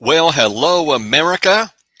Well, hello,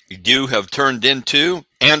 America. You have turned into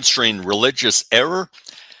Answering Religious Error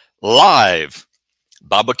live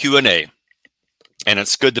Bible Q&A. And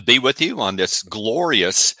it's good to be with you on this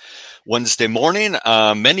glorious Wednesday morning.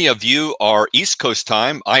 Many of you are East Coast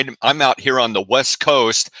time. I'm out here on the West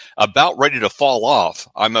Coast, about ready to fall off.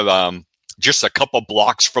 I'm just a couple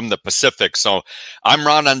blocks from the Pacific, so I'm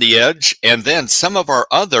right on the edge. And then some of our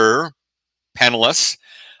other panelists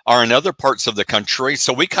are in other parts of the country.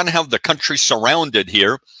 So we kind of have the country surrounded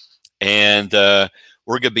here. And we're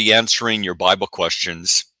going to be answering your Bible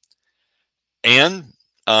questions. And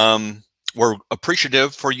we're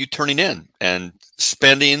appreciative for you turning in and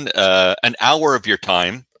spending an hour of your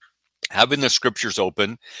time having the scriptures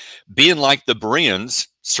open, being like the Bereans,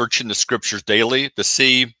 searching the scriptures daily to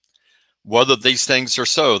see whether these things are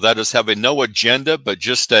so. That is having no agenda, but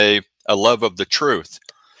just a love of the truth.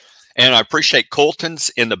 And I appreciate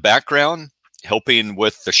Colton's in the background helping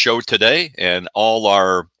with the show today, and all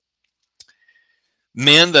our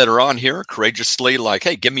men that are on here courageously like,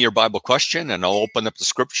 hey, give me your Bible question and I'll open up the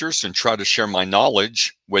scriptures and try to share my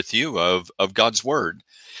knowledge with you of God's word.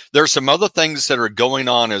 There's some other things that are going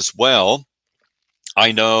on as well.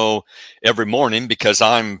 I know every morning, because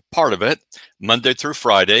I'm part of it, Monday through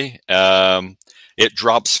Friday, it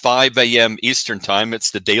drops 5 a.m. Eastern time.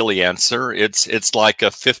 It's the Daily Answer. It's like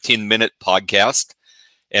a 15-minute podcast.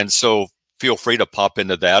 And so feel free to pop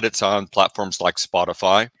into that. It's on platforms like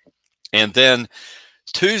Spotify. And then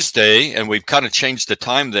Tuesday, and we've kind of changed the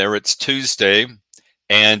time there. It's Tuesday,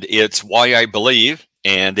 and it's Why I Believe,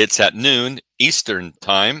 and it's at noon Eastern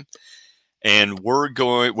time. And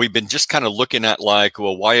we've been just kind of looking at like,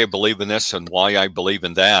 well, why I believe in this and why I believe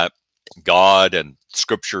in that, God and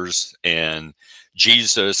scriptures and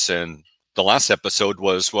Jesus. And the last episode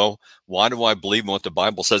was, well, why do I believe in what the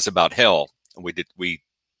Bible says about hell? And we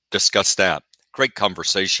discussed that. Great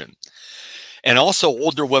conversation. And also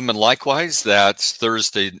older women, likewise. That's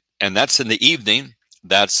Thursday, and that's in the evening.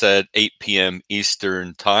 That's at 8 p.m.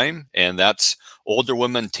 Eastern time, and that's older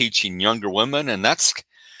women teaching younger women, and that's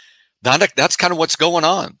kind of what's going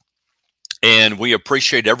on. And we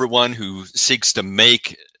appreciate everyone who seeks to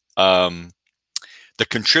make to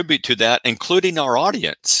contribute to that, including our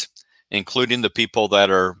audience, including the people that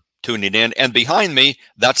are tuning in. And behind me,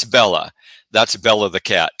 that's Bella. That's Bella the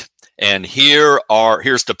cat. And here's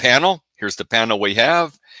the panel. Here's the panel we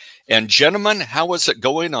have. And gentlemen, how is it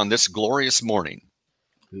going on this glorious morning?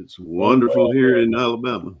 It's wonderful here in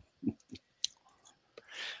Alabama.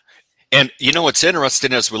 And you know, what's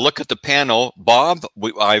interesting as we look at the panel, Bob,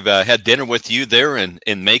 I've had dinner with you there in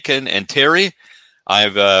Macon, and Terry,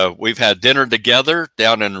 we've had dinner together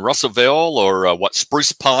down in Russellville or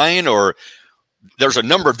Spruce Pine, or there's a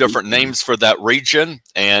number of different names for that region.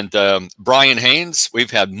 And Brian Haynes,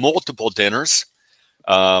 we've had multiple dinners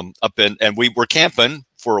and we were camping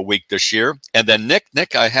for a week this year. And then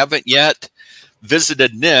Nick, I haven't yet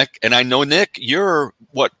visited Nick, and I know Nick, you're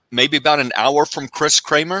maybe about an hour from Chris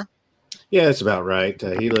Kramer? Yeah, that's about right.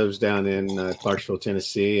 He lives down in Clarksville,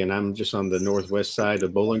 Tennessee, and I'm just on the northwest side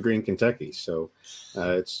of Bowling Green, Kentucky. So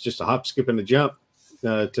it's just a hop, skip, and a jump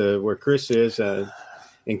to where Chris is,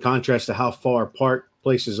 in contrast to how far apart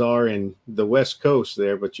places are in the West Coast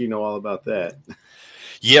there, but you know all about that.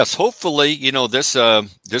 Yes, hopefully,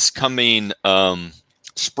 this coming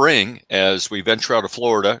spring, as we venture out of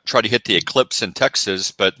Florida, try to hit the eclipse in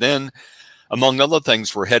Texas, but then among other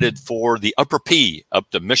things, we're headed for the Upper P, up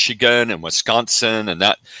to Michigan and Wisconsin and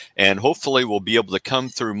that. And hopefully we'll be able to come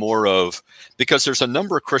through because there's a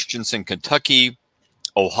number of Christians in Kentucky,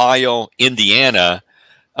 Ohio, Indiana,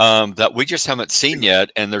 that we just haven't seen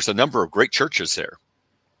yet. And there's a number of great churches there.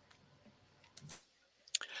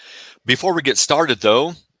 Before we get started,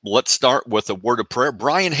 though, let's start with a word of prayer.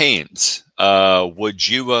 Brian Haynes, would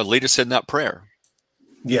you lead us in that prayer?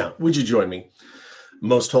 Yeah, would you join me?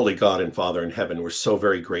 Most holy God and Father in heaven, we're so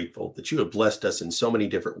very grateful that you have blessed us in so many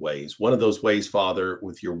different ways. One of those ways, Father,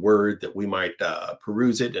 with your word, that we might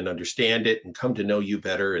peruse it and understand it and come to know you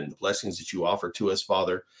better, and the blessings that you offer to us,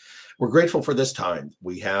 Father. We're grateful for this time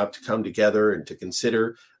we have to come together and to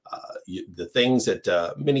consider the things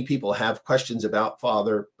that many people have questions about,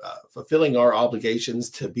 Father, fulfilling our obligations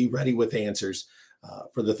to be ready with answers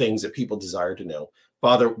for the things that people desire to know.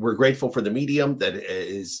 Father, we're grateful for the medium that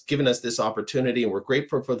is giving us this opportunity, and we're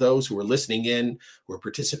grateful for those who are listening in, who are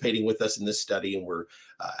participating with us in this study, and we're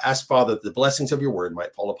ask, Father, that the blessings of your word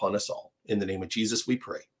might fall upon us all. In the name of Jesus, we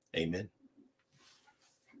pray. Amen.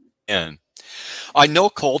 And I know,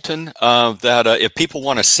 Colton, that if people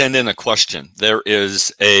want to send in a question,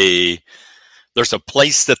 there's a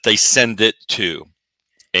place that they send it to.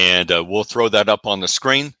 And we'll throw that up on the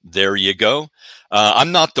screen. There you go.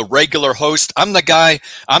 I'm not the regular host. I'm the guy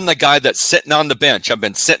that's sitting on the bench. I've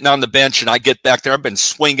been sitting on the bench and I get back there. I've been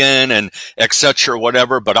swinging and et cetera,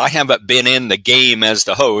 whatever, but I haven't been in the game as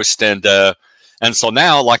the host. And so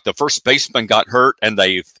now, like, the first baseman got hurt and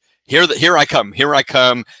here I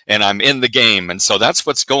come, and I'm in the game. And so that's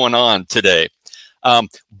what's going on today.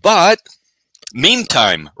 But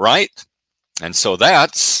meantime, right? And so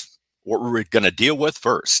that's what we're going to deal with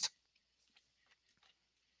first.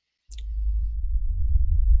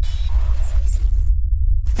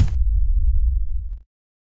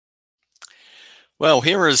 Well,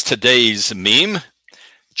 here is today's meme.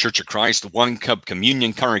 Church of Christ, One Cup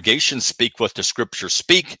Communion congregation, speak what the scriptures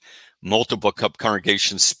speak. Multiple cup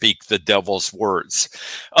congregations speak the devil's words.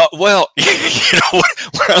 Well, when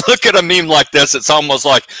I look at a meme like this, it's almost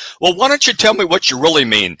like, well, why don't you tell me what you really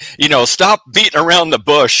mean? Stop beating around the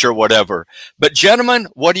bush or whatever. But gentlemen,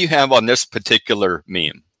 what do you have on this particular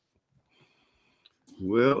meme?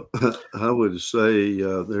 Well, I would say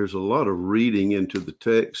there's a lot of reading into the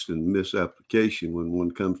text and misapplication when one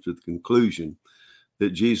comes to the conclusion that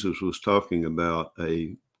Jesus was talking about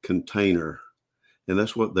a container. And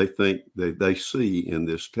that's what they think they see in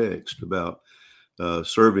this text about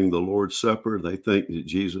serving the Lord's Supper. They think that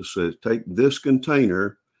Jesus says, take this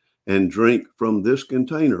container and drink from this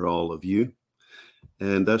container, all of you.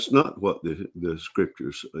 And that's not what the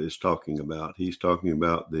scriptures is talking about. He's talking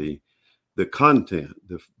about the content,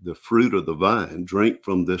 the fruit of the vine. Drink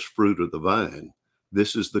from this fruit of the vine.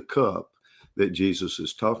 This is the cup that Jesus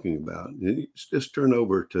is talking about. And just turn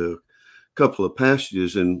over to a couple of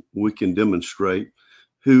passages and we can demonstrate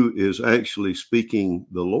who is actually speaking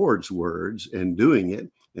the Lord's words and doing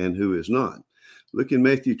it and who is not. Look in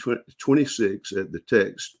Matthew 26 at the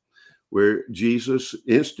text where Jesus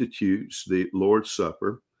institutes the Lord's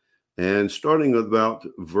Supper, and starting with about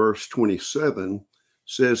verse 27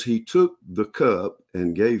 says, he took the cup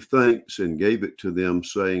and gave thanks and gave it to them,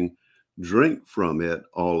 saying, drink from it,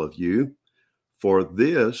 all of you, for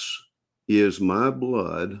this is my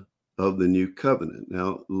blood of the new covenant.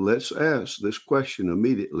 Now, let's ask this question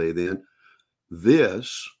immediately then.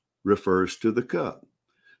 This refers to the cup.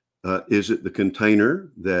 Is it the container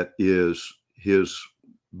that is his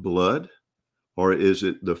blood, or is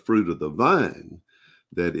it the fruit of the vine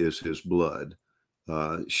that is his blood,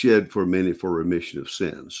 shed for many for remission of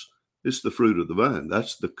sins? It's the fruit of the vine.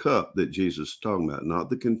 That's the cup that Jesus is talking about, not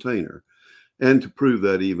the container. And to prove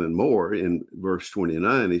that even more, in verse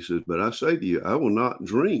 29, he says, but I say to you, I will not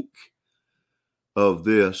drink of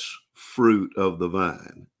this fruit of the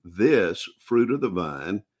vine. This fruit of the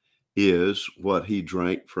vine is what he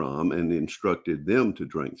drank from and instructed them to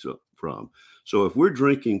drink from. So if we're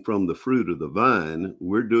drinking from the fruit of the vine,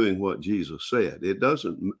 we're doing what Jesus said. It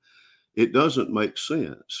doesn't make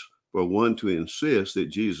sense for one to insist that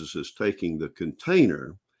Jesus is taking the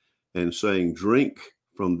container and saying, drink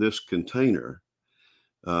from this container,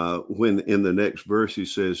 when in the next verse he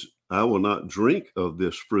says, I will not drink of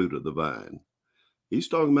this fruit of the vine. He's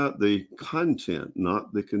talking about the content,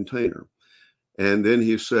 not the container. And then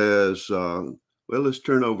he says, well, let's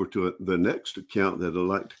turn over to the next account that I'd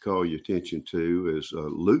like to call your attention to is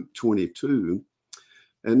Luke 22.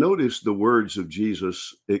 And notice the words of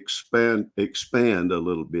Jesus expand a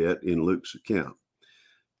little bit in Luke's account.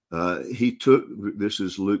 This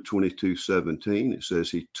is Luke 22:17. It says,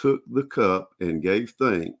 he took the cup and gave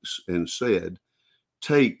thanks and said,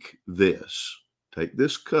 take this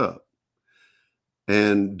cup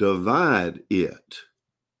and divide it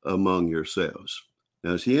among yourselves.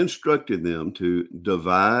 Now, as he instructed them to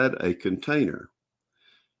divide a container,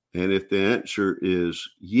 and if the answer is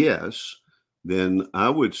yes, then I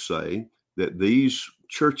would say that these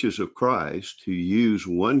churches of Christ who use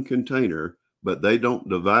one container, but they don't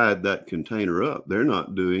divide that container up, they're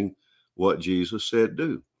not doing what Jesus said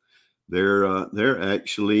do. They're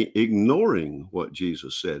actually ignoring what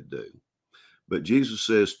Jesus said do. But Jesus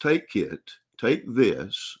says, take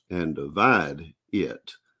this and divide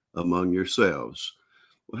it among yourselves.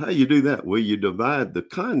 Well, how you do that? Well, you divide the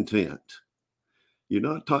content. You're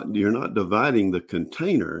not dividing the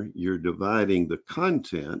container, you're dividing the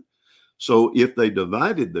content. So if they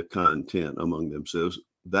divided the content among themselves,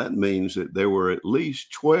 that means that there were at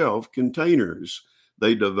least 12 containers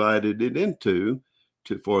they divided it into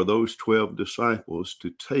for those 12 disciples to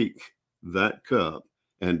take that cup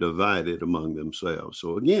and divide it among themselves.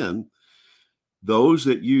 So again, those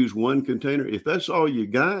that use one container, if that's all you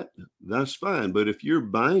got, that's fine. But if you're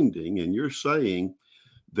binding and you're saying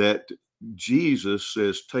that Jesus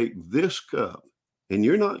says, take this cup, and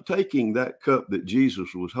you're not taking that cup that Jesus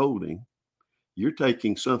was holding, you're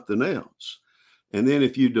taking something else. And then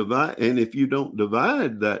if you don't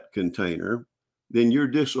divide that container, then you're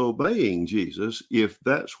disobeying Jesus if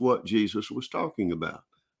that's what Jesus was talking about.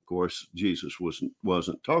 Of course, Jesus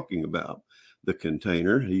wasn't talking about the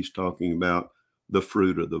container. He's talking about the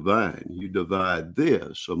fruit of the vine. You divide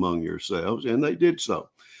this among yourselves, and they did so.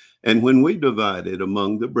 And when we divide it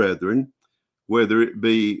among the brethren, whether it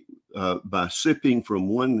be by sipping from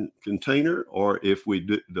one container, or if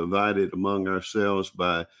we divide it among ourselves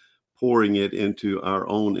by pouring it into our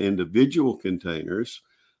own individual containers,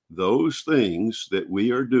 those things that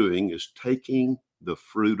we are doing is taking the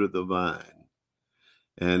fruit of the vine.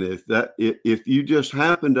 And if you just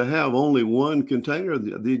happen to have only one container,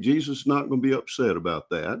 Jesus is not going to be upset about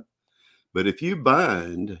that. But if you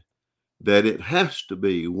bind that it has to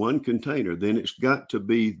be one container, then it's got to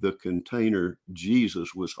be the container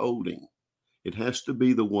Jesus was holding. It has to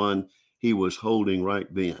be the one he was holding right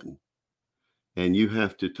then. And you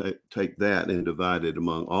have to take that and divide it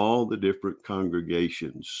among all the different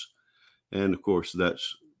congregations. And of course,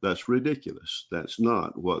 that's ridiculous. That's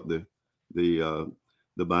not what the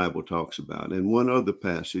Bible talks about. And one other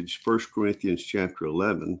passage, 1 Corinthians chapter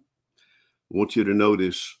 11, I want you to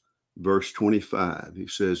notice verse 25. He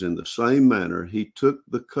says, in the same manner, he took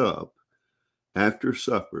the cup after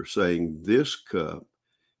supper, saying, this cup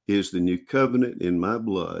is the new covenant in my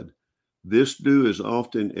blood. This do as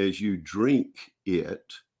often as you drink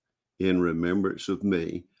it in remembrance of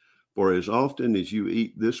me. For as often as you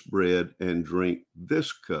eat this bread and drink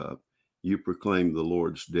this cup, you proclaim the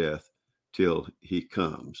Lord's death till he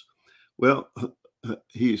comes. Well,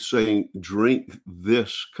 he's saying, drink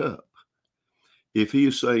this cup. If he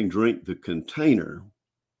is saying drink the container,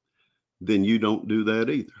 then you don't do that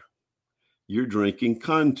either. You're drinking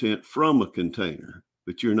content from a container,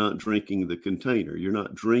 but you're not drinking the container. You're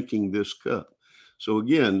not drinking this cup. So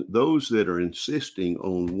again, those that are insisting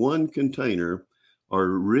on one container are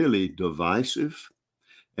really divisive,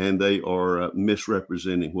 and they are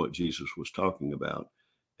misrepresenting what Jesus was talking about.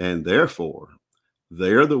 And therefore,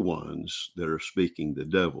 they're the ones that are speaking the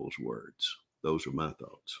devil's words. Those are my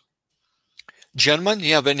thoughts. Gentlemen, do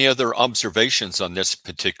you have any other observations on this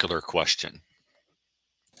particular question?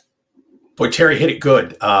 Boy, Terry hit it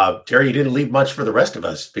good. Terry, you didn't leave much for the rest of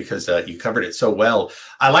us because you covered it so well.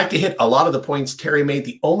 I like to hit a lot of the points Terry made.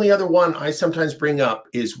 The only other one I sometimes bring up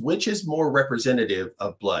is which is more representative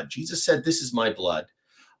of blood. Jesus said, this is my blood,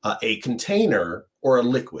 a container or a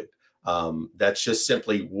liquid. That's just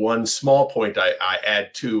simply one small point I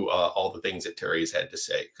add to all the things that Terry has had to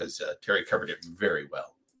say, because Terry covered it very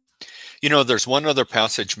well. You know, there's one other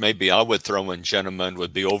passage maybe I would throw in, gentlemen,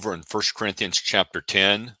 would be over in 1 Corinthians chapter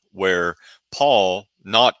 10, where Paul,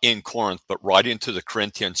 not in Corinth, but writing to the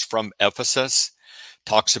Corinthians from Ephesus,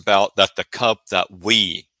 talks about that the cup that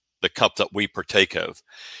we partake of.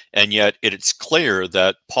 And yet it's clear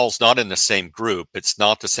that Paul's not in the same group. It's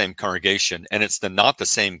not the same congregation, and it's not the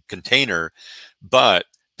same container, but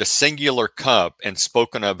the singular cup and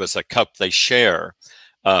spoken of as a cup they share.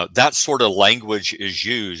 That sort of language is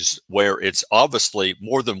used where it's obviously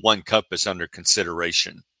more than one cup is under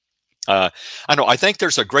consideration. I think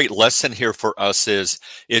there's a great lesson here for us is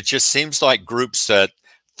it just seems like groups that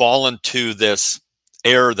fall into this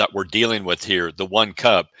error that we're dealing with here, the one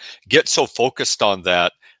cup, get so focused on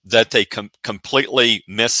that they completely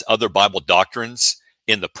miss other Bible doctrines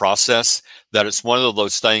in the process, that it's one of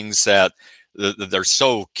those things that they're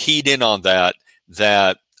so keyed in on that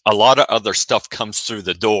a lot of other stuff comes through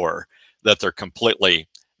the door that they're completely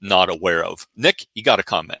not aware of. Nick, you got a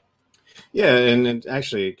comment? Yeah, and it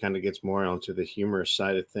actually kind of gets more onto the humorous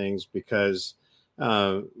side of things, because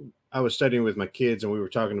I was studying with my kids and we were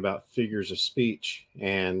talking about figures of speech.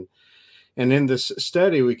 And in this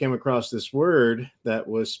study, we came across this word that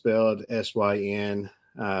was spelled SYNDOCHE.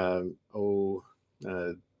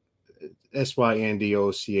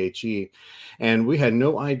 And we had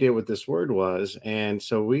no idea what this word was. And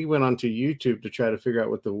so we went onto YouTube to try to figure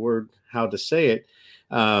out how to say it.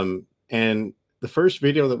 And the first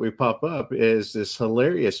video that we pop up is this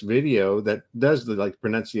hilarious video that does the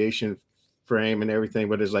pronunciation frame and everything,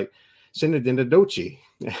 but it's like Synodindochi.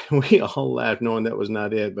 We all laughed knowing that was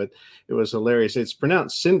not it, but it was hilarious. It's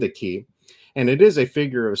pronounced Syndiki, and it is a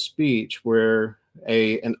figure of speech where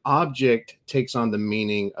an object takes on the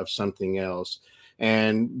meaning of something else.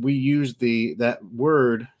 And we use that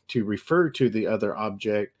word to refer to the other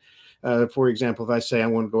object. For example, if I say I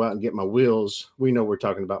want to go out and get my wheels, we know we're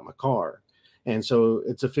talking about my car. And so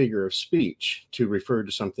it's a figure of speech to refer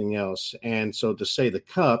to something else. And so to say the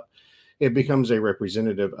cup, it becomes a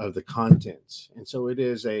representative of the contents. And so it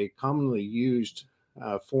is a commonly used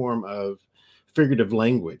form of figurative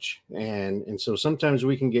language. And so sometimes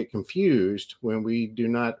we can get confused when we do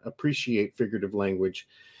not appreciate figurative language.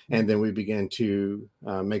 And then we began to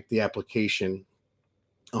make the application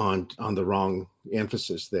on the wrong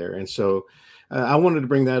emphasis there. And so I wanted to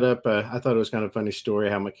bring that up. I thought it was kind of a funny story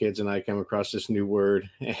how my kids and I came across this new word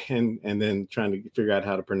and then trying to figure out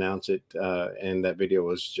how to pronounce it. And that video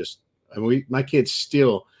was just, my kids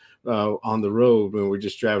still on the road when we're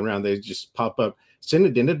just driving around, they just pop up,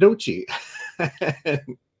 Synodinadochi.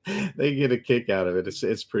 They get a kick out of it.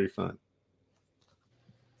 It's pretty fun.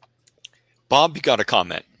 Bob, you got a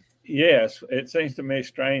comment? Yes, it seems to me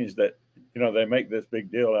strange that, they make this big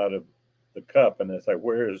deal out of the cup, and they say,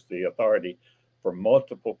 where is the authority for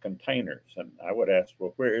multiple containers? And I would ask,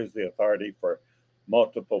 well, where is the authority for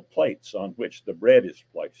multiple plates on which the bread is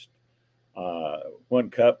placed? One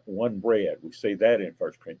cup, one bread. We see that in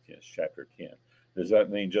 1 Corinthians chapter 10. Does that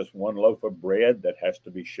mean just one loaf of bread that has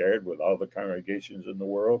to be shared with all the congregations in the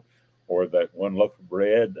world, or that one loaf of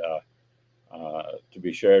bread to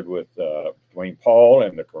be shared with between Paul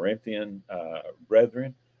and the Corinthian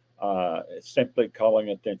brethren? It's simply calling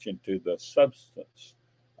attention to the substance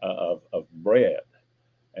of bread,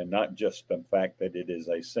 and not just the fact that it is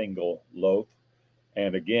a single loaf.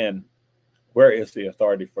 And again, where is the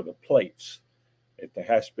authority for the plates? If there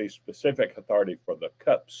has to be specific authority for the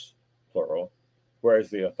cups, plural, where is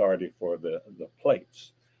the authority for the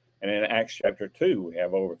plates? And in Acts chapter 2, we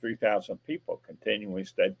have over 3,000 people continuing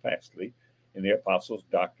steadfastly in the apostles'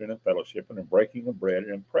 doctrine and fellowship and the breaking of bread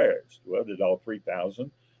and prayers. Well, did all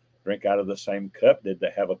 3,000 drink out of the same cup? Did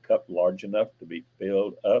they have a cup large enough to be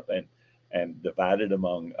filled up and divided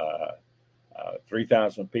among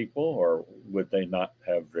 3,000 people, or would they not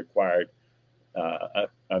have required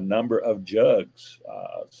a number of jugs,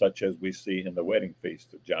 such as we see in the wedding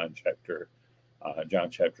feast of John chapter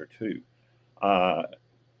 2?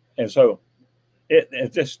 And so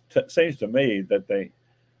it just seems to me that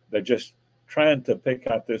they're just trying to pick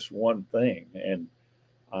out this one thing, and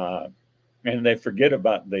they forget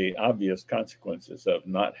about the obvious consequences of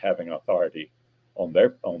not having authority on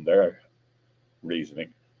their reasoning,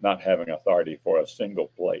 not having authority for a single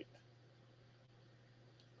plate.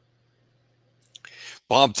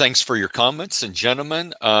 Bob, thanks for your comments. And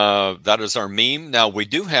gentlemen, that is our meme. Now, we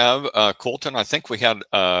do have, Colton, I think we had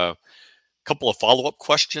a couple of follow-up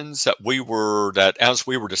questions that as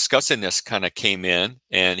we were discussing this kind of came in.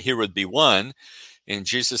 And here would be one. In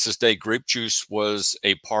Jesus' day, grape juice was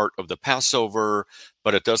a part of the Passover,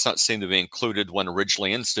 but it does not seem to be included when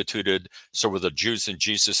originally instituted. So were the Jews in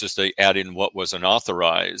Jesus' day adding what was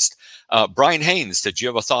unauthorized? Brian Haynes, did you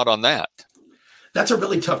have a thought on that? That's a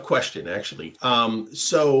really tough question, actually.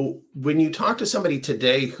 So when you talk to somebody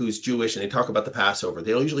today who's Jewish and they talk about the Passover,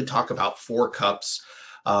 they'll usually talk about 4 cups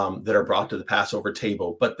that are brought to the Passover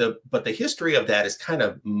table. But the history of that is kind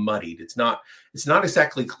of muddied. It's not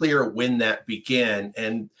exactly clear when that began.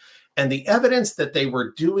 And the evidence that they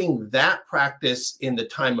were doing that practice in the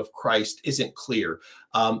time of Christ isn't clear.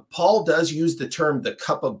 Paul does use the term the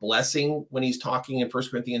cup of blessing when he's talking in 1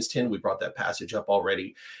 Corinthians 10. We brought that passage up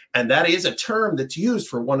already. And that is a term that's used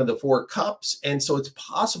for one of the 4 cups. And so it's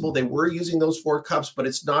possible they were using those 4 cups, but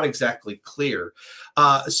it's not exactly clear.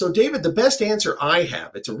 So David, the best answer I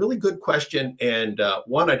have, it's a really good question, and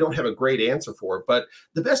one I don't have a great answer for, but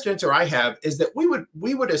the best answer I have is that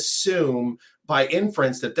we would assume by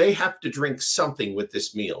inference that they have to drink something with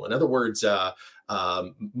this meal. In other words,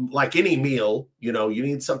 like any meal, you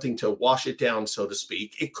need something to wash it down, so to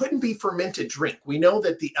speak. It couldn't be fermented drink. We know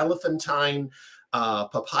that the Elephantine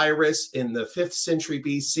papyrus in the 5th century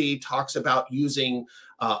BC talks about using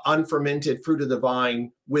unfermented fruit of the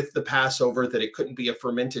vine with the Passover, that it couldn't be a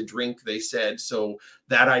fermented drink, they said. So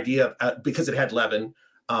that idea, because it had leaven,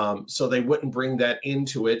 so they wouldn't bring that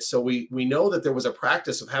into it. So we know that there was a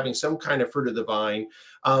practice of having some kind of fruit of the vine,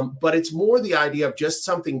 but it's more the idea of just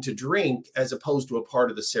something to drink as opposed to a part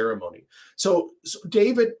of the ceremony. So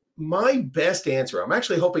David, my best answer, I'm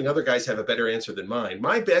actually hoping other guys have a better answer than mine.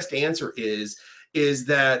 My best answer is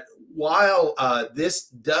that while this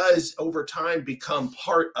does over time become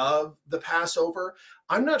part of the Passover,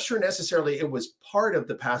 I'm not sure necessarily it was part of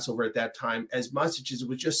the Passover at that time as much as it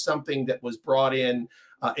was just something that was brought in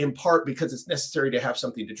part because it's necessary to have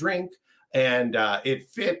something to drink. And it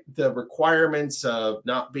fit the requirements of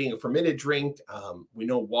not being a fermented drink. We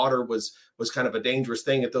know water was kind of a dangerous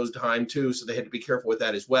thing at those times too, so they had to be careful with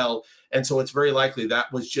that as well. And so it's very likely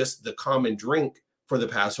that was just the common drink for the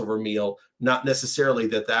Passover meal, not necessarily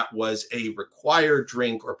that was a required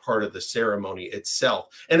drink or part of the ceremony itself.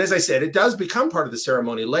 And as I said, it does become part of the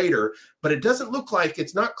ceremony later, but it doesn't look like,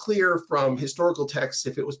 it's not clear from historical texts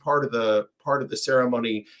if it was part of the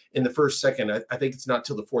ceremony in the 1st, 2nd. I think it's not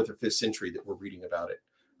till the 4th or 5th century that we're reading about it.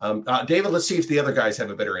 David, let's see if the other guys have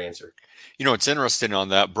a better answer. You know, it's interesting on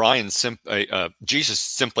that. Jesus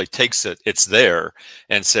simply takes it, it's there,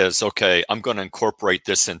 and says, okay, I'm going to incorporate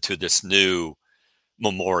this into this new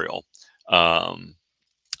memorial.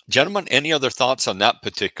 Gentlemen, any other thoughts on that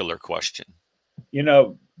particular question? You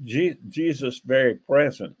know, Jesus' very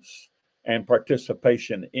presence and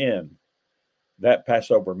participation in that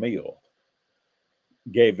Passover meal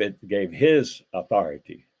gave his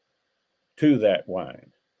authority to that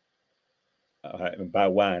wine. And by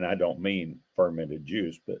wine, I don't mean fermented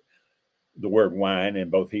juice, but the word wine in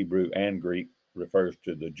both Hebrew and Greek refers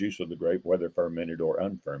to the juice of the grape, whether fermented or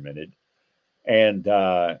unfermented. And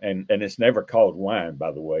it's never called wine,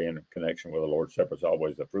 by the way, in connection with the Lord's Supper. It's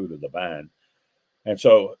always the fruit of the vine. And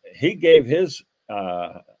so he gave his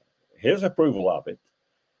approval of it.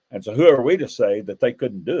 And so who are we to say that they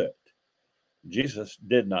couldn't do it? Jesus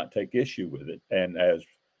did not take issue with it. And as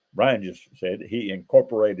Brian just said, he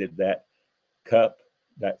incorporated that cup,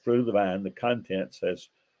 that fruit of the vine, the contents, as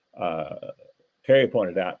Terry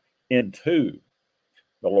pointed out, into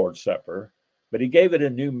the Lord's Supper. But he gave it a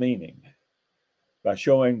new meaning by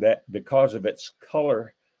showing that because of its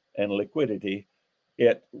color and liquidity,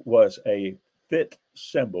 it was a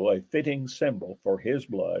fitting symbol for his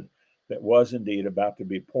blood that was indeed about to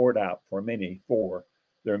be poured out for many for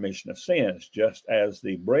the remission of sins, just as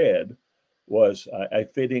the bread was a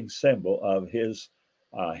fitting symbol of his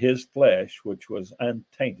flesh, which was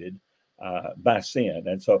untainted by sin.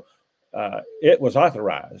 And so it was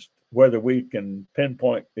authorized. Whether we can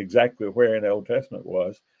pinpoint exactly where in the Old Testament it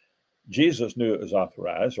was, Jesus knew it was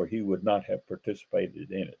authorized, or he would not have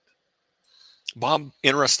participated in it. Bob,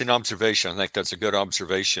 interesting observation. I think that's a good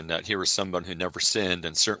observation, that here is someone who never sinned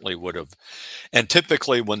and certainly would have. And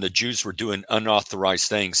typically when the Jews were doing unauthorized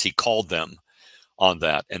things, he called them on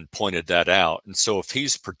that and pointed that out. And so if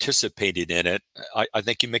he's participated in it, I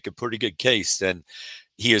think you make a pretty good case. Then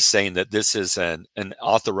he is saying that this is an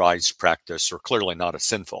authorized practice, or clearly not a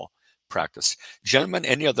sinful practice. Gentlemen,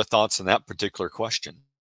 any other thoughts on that particular question?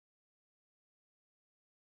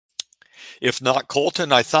 If not,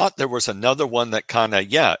 Colton, I thought there was another one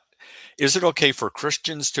that is it okay for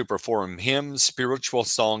Christians to perform hymns, spiritual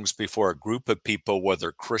songs before a group of people,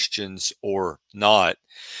 whether Christians or not?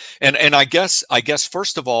 And I guess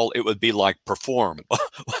first of all, it would be like perform.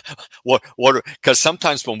 what? Because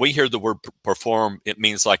sometimes when we hear the word perform, it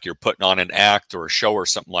means like you're putting on an act or a show or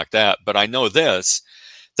something like that. But I know that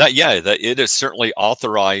it is certainly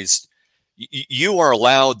authorized. You are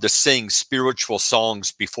allowed to sing spiritual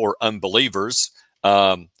songs before unbelievers.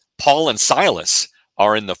 Paul and Silas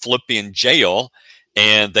are in the Philippian jail,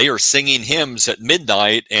 and they are singing hymns at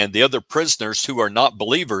midnight, and the other prisoners who are not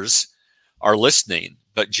believers are listening.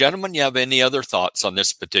 But gentlemen, you have any other thoughts on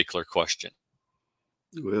this particular question?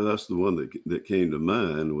 Well, that's the one that came to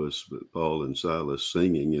mind, was Paul and Silas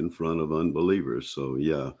singing in front of unbelievers. So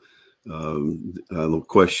yeah, the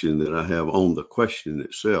question that I have on the question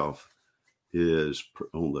itself is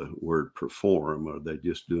on the word perform. Are they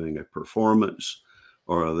just doing a performance,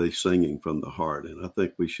 or are they singing from the heart? And I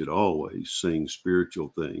think we should always sing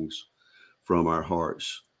spiritual things from our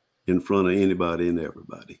hearts in front of anybody and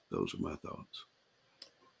everybody. Those are my thoughts.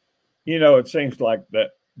 You know, it seems like that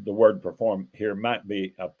the word perform here might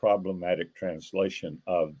be a problematic translation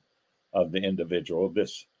of the individual.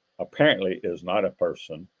 This apparently is not a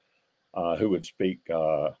person who would speak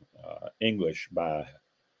English by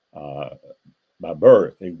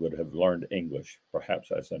birth. He would have learned English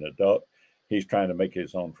perhaps as an adult. He's trying to make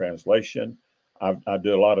his own translation. I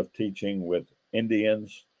do a lot of teaching with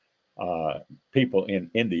Indians, people in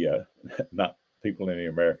India, not people in the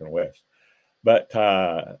American West. But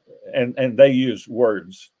and they use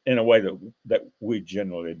words in a way that we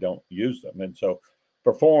generally don't use them. And so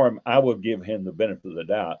perform, I would give him the benefit of the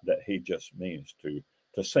doubt that he just means to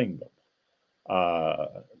sing them.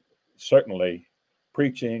 Certainly,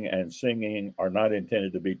 preaching and singing are not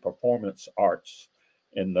intended to be performance arts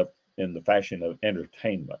in the fashion of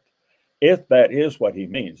entertainment. If that is what he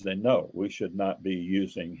means, then no, we should not be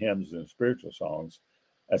using hymns and spiritual songs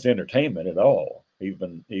as entertainment at all,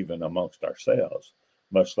 even amongst ourselves,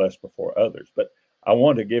 much less before others. But I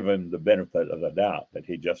want to give him the benefit of the doubt that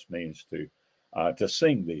he just means to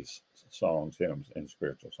sing these songs, hymns, and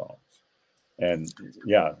spiritual songs. And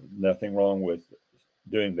yeah, nothing wrong with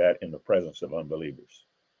doing that in the presence of unbelievers.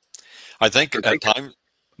 I think at times,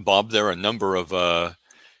 Bob, there are a number of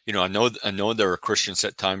I know there are Christians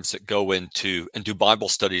at times that go into and do Bible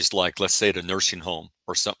studies, like let's say at a nursing home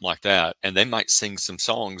or something like that, and they might sing some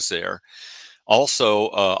songs there. Also,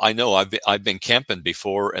 I know I've been camping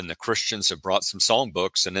before, and the Christians have brought some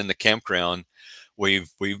songbooks, and in the campground, we've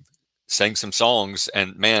sang some songs,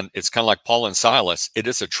 and man, it's kind of like Paul and Silas. It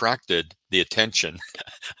has attracted the attention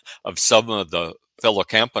of some of the fellow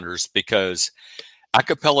campers, because a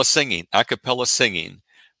cappella singing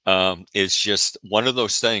is just one of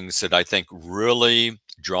those things that I think really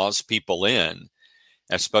draws people in,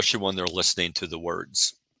 especially when they're listening to the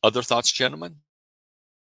words. Other thoughts, gentlemen?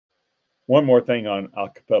 One more thing on a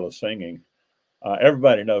cappella singing.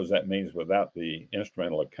 Everybody knows that means without the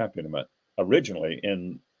instrumental accompaniment. Originally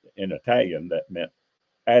in Italian, that meant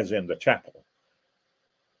as in the chapel.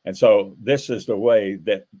 And so this is the way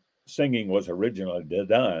that singing was originally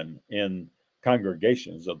done in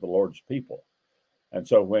congregations of the Lord's people. And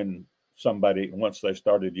so when once they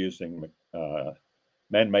started using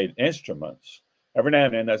man-made instruments, every now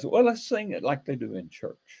and then they said, well, let's sing it like they do in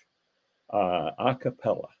church, a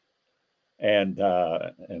cappella. And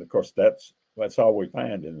of course, that's all we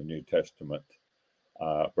find in the New Testament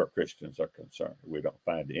where Christians are concerned. We don't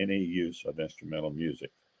find any use of instrumental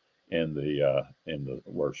music in the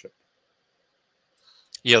worship.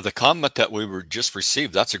 Yeah, the comment that we were just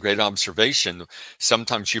received, that's a great observation.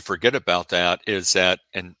 Sometimes you forget about that, is that,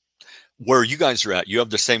 and where you guys are at, you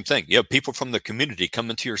have the same thing. You have people from the community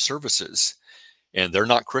come into your services, and they're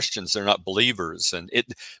not Christians, they're not believers. And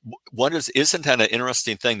isn't that an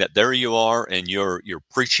interesting thing, that there you are and you're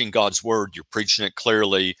preaching God's word, you're preaching it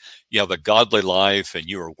clearly, you have a godly life, and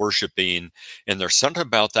you are worshiping, and there's something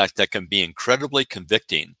about that can be incredibly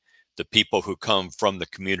convicting to people who come from the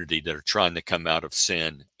community that are trying to come out of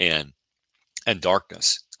sin and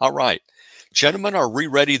darkness. All right, gentlemen, are we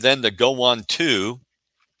ready then to go on to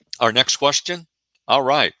our next question? All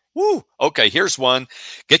right. Woo. Okay, here's one.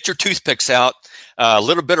 Get your toothpicks out. A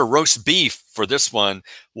little bit of roast beef for this one.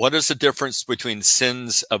 What is the difference between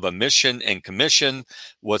sins of omission and commission?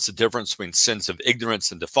 What's the difference between sins of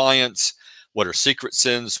ignorance and defiance? What are secret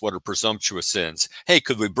sins? What are presumptuous sins? Hey,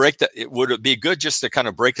 could we break that? Would it be good just to kind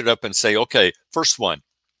of break it up and say, okay, first one,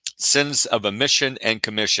 sins of omission and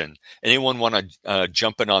commission. Anyone want to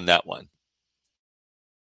jump in on that one?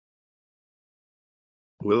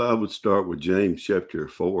 Well, I would start with James chapter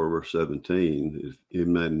 4, verse 17. If any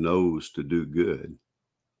man knows to do good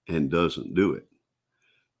and doesn't do it,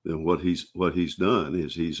 then what he's done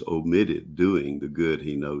is he's omitted doing the good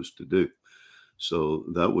he knows to do. So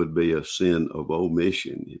that would be a sin of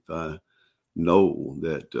omission. If I know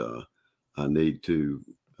that I need to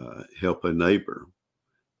help a neighbor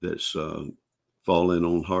that's falling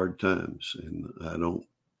on hard times, and I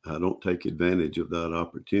don't take advantage of that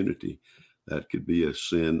opportunity, that could be a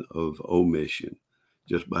sin of omission,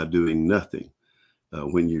 just by doing nothing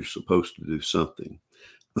when you're supposed to do something.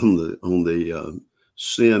 On the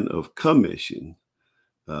sin of commission,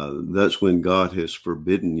 that's when God has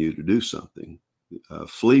forbidden you to do something.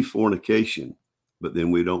 Flee fornication, but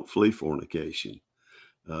then we don't flee fornication.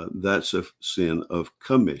 That's a sin of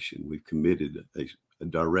commission. We've committed a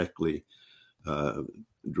directly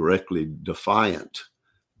defiant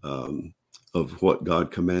of what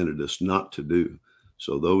God commanded us not to do.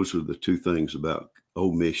 So those are the two things about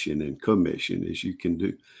omission and commission: is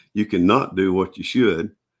you cannot do what you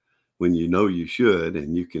should when you know you should,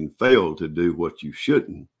 and you can fail to do what you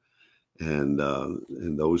shouldn't. And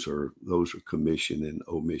those are commission and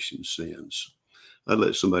omission sins. I'd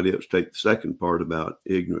let somebody else take the second part about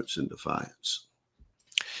ignorance and defiance.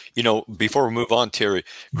 You know, before we move on, Terry,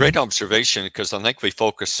 great observation, because I think we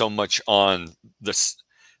focus so much on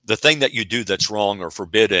the thing that you do that's wrong or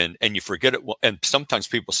forbidden, and you forget it. And sometimes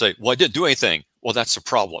people say, well, I didn't do anything. Well, that's the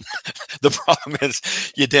problem. The problem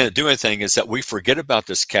is you didn't do anything, is that we forget about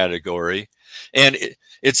this category. And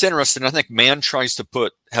it's interesting. I think man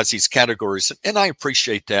has these categories, and I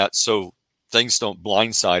appreciate that, so things don't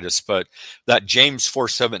blindside us. But that James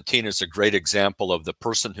 4:17 is a great example of the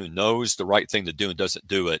person who knows the right thing to do and doesn't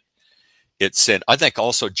do it. It's sin. I think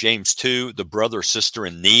also James 2, the brother or sister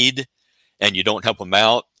in need, and you don't help them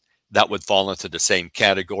out, that would fall into the same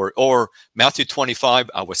category. Or Matthew 25,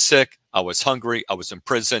 I was sick, I was hungry, I was in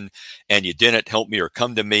prison, and you didn't help me or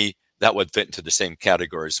come to me. That would fit into the same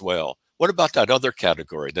category as well. What about that other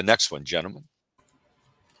category, the next one, gentlemen?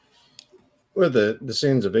 Well, the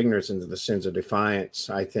sins of ignorance and the sins of defiance,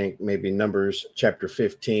 I think maybe Numbers chapter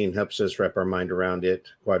 15 helps us wrap our mind around it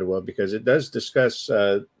quite a well, because it does discuss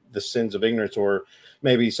the sins of ignorance, or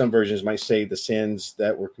maybe some versions might say the sins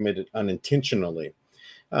that were committed unintentionally.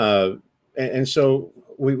 And so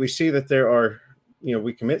we see that there are,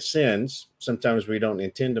 we commit sins. Sometimes we don't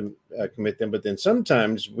intend to commit them, but then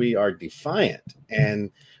sometimes we are defiant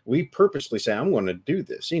and we purposely say, I'm going to do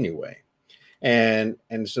this anyway. And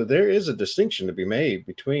so there is a distinction to be made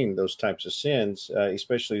between those types of sins,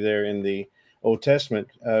 especially there in the Old Testament.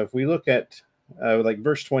 If we look at like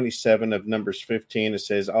verse 27 of Numbers 15, it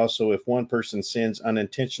says, also, if one person sins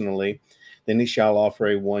unintentionally, then he shall offer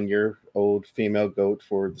a 1-year-old female goat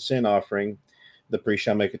for the sin offering. The priest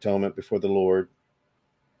shall make atonement before the Lord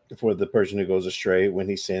for the person who goes astray when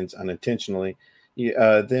he sins unintentionally.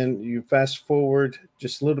 Then you fast forward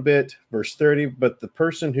just a little bit, verse 30, but the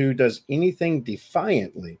person who does anything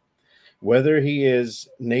defiantly, whether he is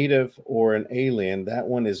native or an alien, that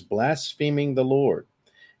one is blaspheming the Lord,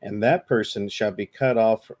 and that person shall be cut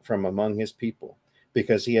off from among his people,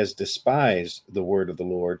 because he has despised the word of the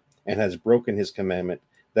Lord and has broken his commandment.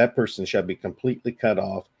 That person shall be completely cut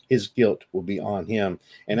off. His guilt will be on him.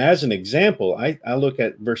 And as an example, I look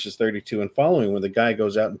at verses 32 and following, when the guy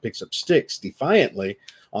goes out and picks up sticks defiantly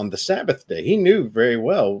on the Sabbath day. He knew very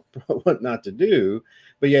well what not to do,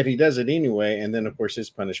 but yet he does it anyway. And then, of course, his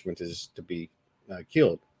punishment is to be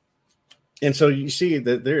killed. And so you see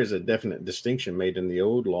that there is a definite distinction made in the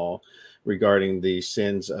old law regarding the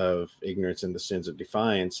sins of ignorance and the sins of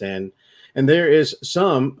defiance. And there is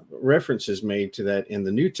some references made to that in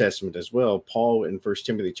the New Testament as well. Paul in 1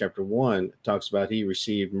 Timothy chapter 1 talks about he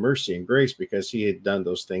received mercy and grace because he had done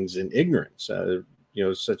those things in ignorance,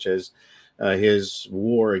 such as his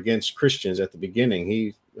war against Christians at the beginning.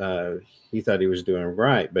 He thought he was doing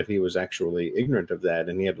right, but he was actually ignorant of that,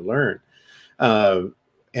 and he had to learn.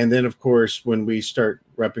 And then, of course, when we start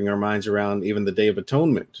wrapping our minds around even the Day of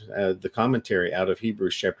Atonement, the commentary out of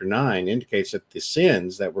Hebrews chapter 9 indicates that the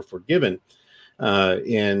sins that were forgiven on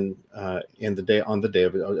the Day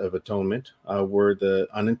of Atonement were the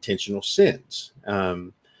unintentional sins.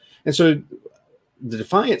 And so the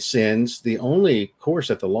defiant sins, the only course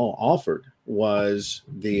that the law offered was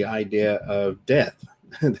the idea of death.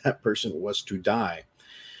 That person was to die.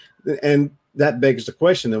 And that begs the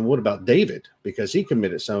question, then what about David? Because he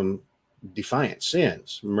committed some defiant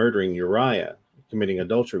sins, murdering Uriah, committing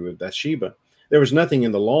adultery with Bathsheba. There was nothing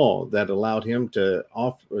in the law that allowed him to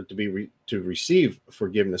receive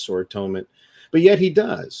forgiveness or atonement, but yet he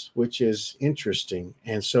does, which is interesting.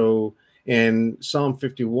 And so in Psalm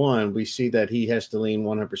 51, we see that he has to lean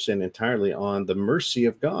 100% entirely on the mercy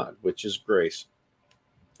of God, which is grace.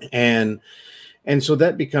 And so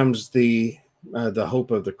that becomes the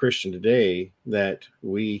hope of the Christian today, that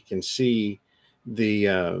we can see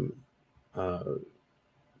the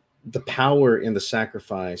power in the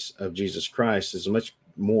sacrifice of Jesus Christ is much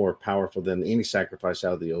more powerful than any sacrifice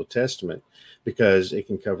out of the Old Testament, because it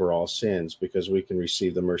can cover all sins, because we can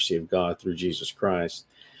receive the mercy of God through Jesus Christ.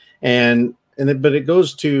 But it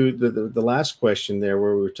goes to the last question there,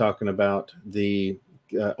 where we were talking about the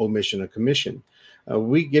omission and commission.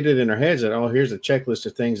 We get it in our heads that, here's a checklist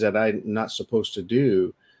of things that I'm not supposed to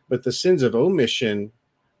do. But the sins of omission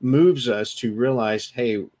moves us to realize,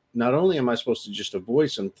 hey, not only am I supposed to just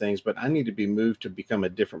avoid some things, but I need to be moved to become a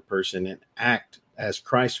different person and act as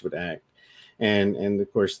Christ would act. And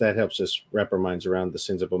of course, that helps us wrap our minds around the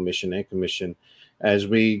sins of omission and commission as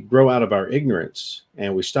we grow out of our ignorance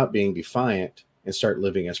and we stop being defiant and start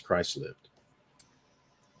living as Christ lived.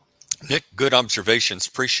 Nick, good observations.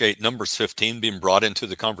 Appreciate Numbers 15 being brought into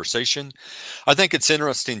the conversation. I think it's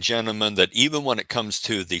interesting, gentlemen, that even when it comes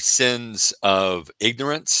to the sins of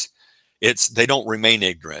ignorance, they don't remain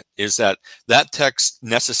ignorant. Is that text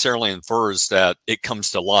necessarily infers that it comes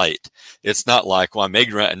to light. It's not like, well, I'm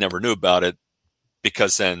ignorant, I never knew about it,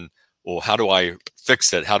 because then, well, how do I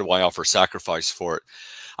fix it? How do I offer sacrifice for it?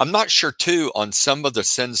 I'm not sure, too, on some of the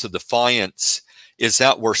sins of defiance, is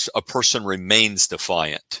that where a person remains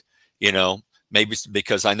defiant? Maybe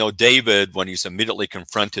because I know David, when he's immediately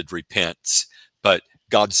confronted, repents. But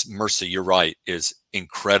God's mercy, you're right, is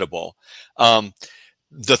incredible.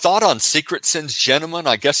 The thought on secret sins, gentlemen,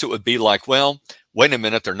 I guess it would be like, well, wait a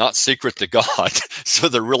minute, they're not secret to God, so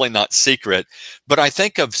they're really not secret. But I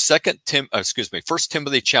think of 1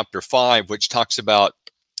 Timothy chapter 5, which talks about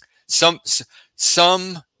some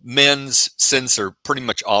men's sins are pretty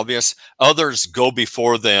much obvious. Others go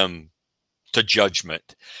before them to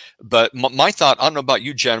judgment. But my thought, I don't know about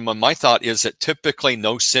you, gentlemen, my thought is that typically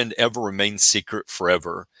no sin ever remains secret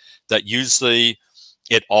forever. That usually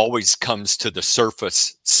it always comes to the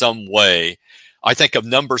surface some way. I think of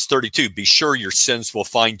Numbers 32, be sure your sins will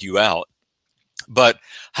find you out. But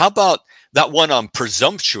how about that one on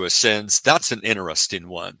presumptuous sins? That's an interesting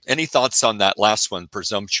one. Any thoughts on that last one,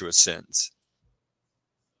 presumptuous sins?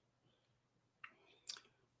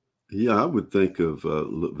 Yeah, I would think of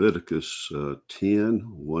Leviticus 10,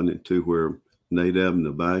 1 and 2, where Nadab and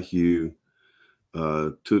Abihu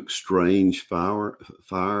took strange fire,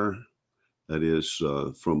 that is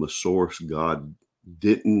from a source God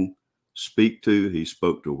didn't speak to. He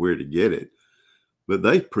spoke to where to get it. But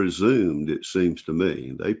they presumed, it seems to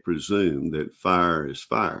me, they presumed that fire is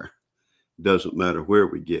fire. It doesn't matter where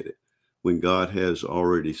we get it. When God has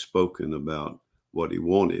already spoken about what he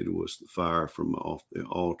wanted was the fire from off the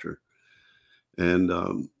altar.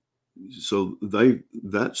 And so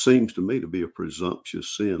that seems to me to be a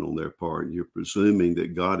presumptuous sin on their part. You're presuming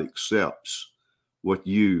that God accepts what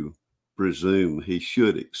you presume he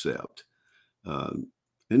should accept. And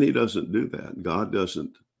he doesn't do that. God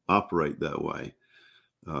doesn't operate that way.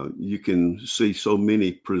 You can see so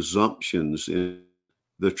many presumptions in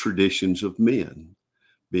the traditions of men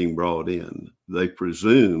being brought in. They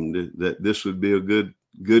presumed that this would be a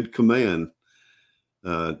good command.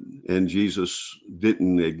 And Jesus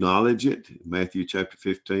didn't acknowledge it. Matthew chapter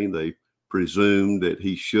 15, they presumed that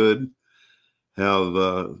he should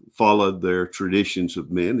have followed their traditions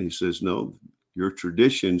of men. He says, no, your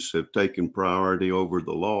traditions have taken priority over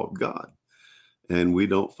the law of God, and we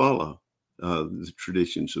don't follow the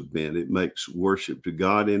traditions of men. It makes worship to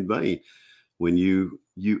God in vain. When you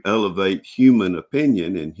elevate human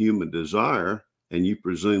opinion and human desire, and you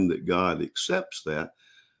presume that God accepts that,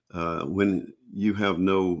 when you have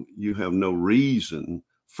no reason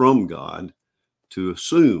from God to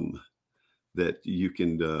assume that you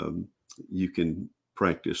can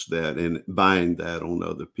practice that and bind that on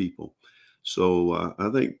other people. So I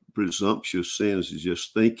think presumptuous sins is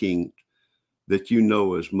just thinking that you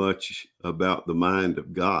know as much about the mind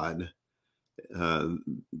of God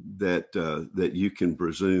that you can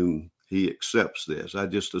presume he accepts this. I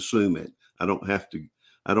just assume it. I don't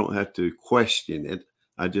have to question it.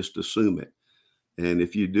 I just assume it. And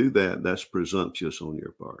if you do that, that's presumptuous on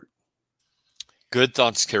your part. Good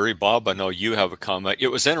thoughts, Kerry. Bob, I know you have a comment. It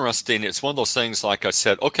was interesting. It's one of those things, like I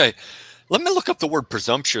said, okay, let me look up the word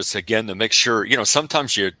presumptuous again to make sure,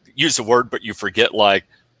 sometimes you use a word, but you forget, like,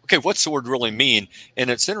 okay, what's the word really mean? And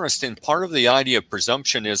it's interesting. Part of the idea of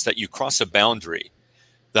presumption is that you cross a boundary,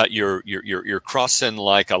 that you're crossing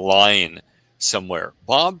like a line somewhere.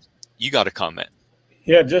 Bob, you got a comment.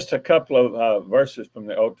 Yeah, just a couple of verses from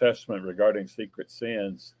the Old Testament regarding secret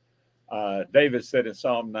sins. David said in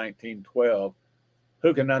Psalm 19:12,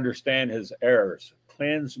 who can understand his errors?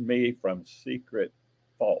 Cleanse me from secret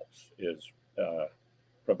faults, is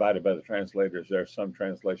provided by the translators there. Some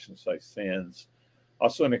translations say sins.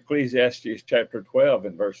 Also in Ecclesiastes chapter 12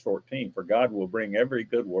 and verse 14, for God will bring every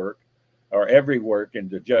good work or every work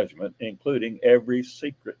into judgment, including every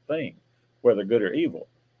secret thing, whether good or evil.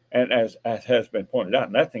 And as has been pointed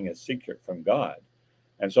out, nothing is secret from God.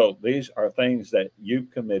 And so these are things that you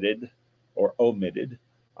committed or omitted,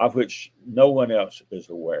 of which no one else is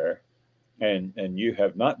aware, and you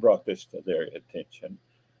have not brought this to their attention.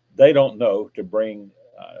 They don't know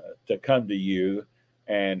to come to you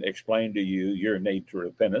and explain to you your need to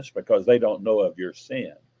repentance because they don't know of your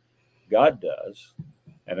sin. God does.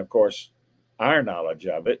 And of course, our knowledge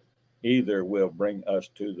of it either will bring us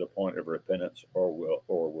to the point of repentance or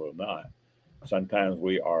will not. Sometimes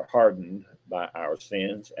we are hardened by our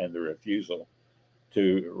sins and the refusal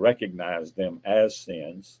to recognize them as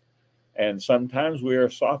sins. And sometimes we are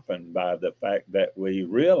softened by the fact that we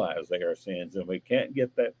realize they are sins and we can't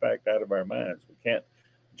get that fact out of our minds. We can't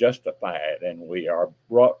justify it, and we are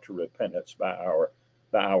brought to repentance by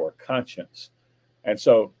our conscience. And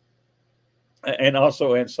so, and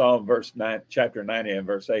also in Psalm chapter 90 and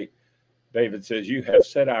verse 8, David says, you have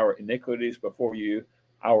set our iniquities before you,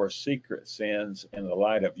 our secret sins in the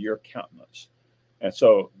light of your countenance. And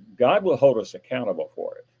so God will hold us accountable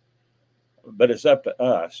for it. But it's up to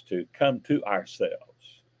us to come to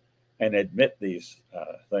ourselves and admit these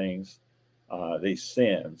things, these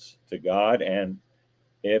sins to God. And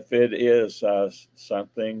if it is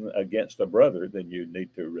something against a brother, then you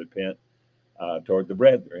need to repent toward the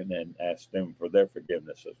brethren and ask them for their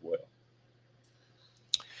forgiveness as well.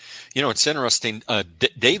 It's interesting.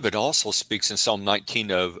 David also speaks in Psalm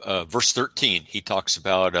 19 of verse 13. He talks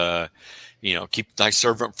about, keep thy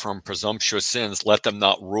servant from presumptuous sins. Let them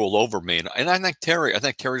not rule over me. And I think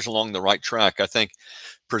Terry's along the right track. I think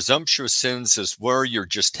presumptuous sins is where you're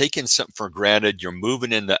just taking something for granted. You're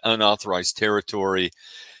moving into unauthorized territory,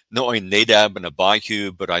 knowing Nadab and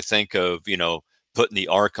Abihu. But I think of, putting the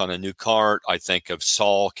ark on a new cart. I think of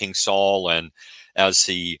King Saul, and as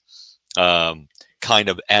he kind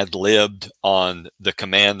of ad-libbed on the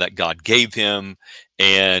command that God gave him.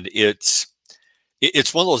 And it's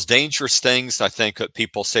one of those dangerous things, I think, that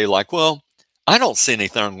people say, like, well, I don't see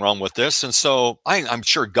anything wrong with this. And so I'm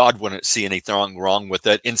sure God wouldn't see anything wrong with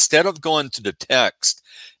it. Instead of going to the text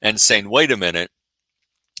and saying, wait a minute,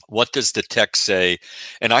 what does the text say?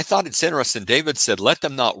 And I thought it's interesting. David said, let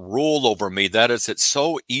them not rule over me. That is, it's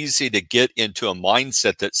so easy to get into a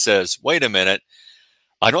mindset that says, wait a minute,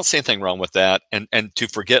 I don't see anything wrong with that. And to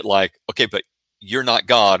forget, like, okay, but you're not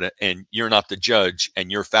God and you're not the judge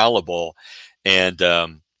and you're fallible. And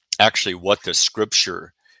actually, what does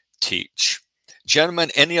Scripture teach?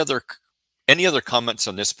 Gentlemen, any other comments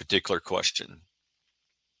on this particular question?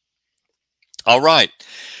 All right.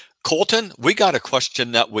 Colton, we got a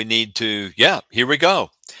question that we need to, here we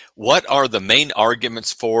go. What are the main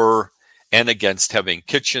arguments for and against having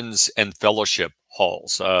kitchens and fellowship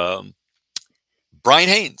halls? Brian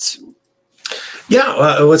Haynes.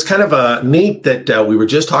 Yeah, it was kind of neat that we were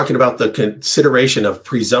just talking about the consideration of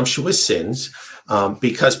presumptuous sins,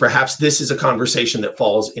 because perhaps this is a conversation that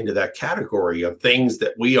falls into that category of things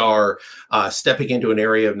that we are stepping into an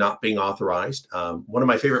area of not being authorized. One of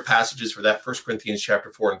my favorite passages for that, 1 Corinthians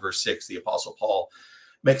chapter 4 and verse 6, the Apostle Paul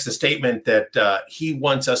makes a statement that he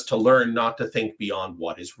wants us to learn not to think beyond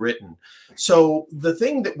what is written. So the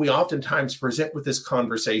thing that we oftentimes present with this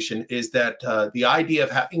conversation is that the idea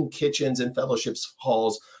of having kitchens and fellowship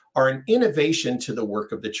halls are an innovation to the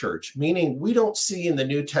work of the church, meaning we don't see in the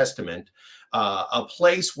New Testament a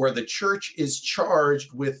place where the church is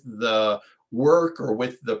charged with the work or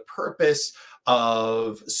with the purpose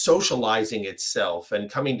of socializing itself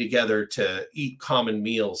and coming together to eat common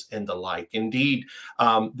meals and the like. Indeed,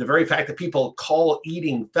 the very fact that people call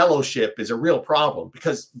eating fellowship is a real problem,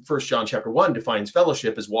 because 1 John chapter 1 defines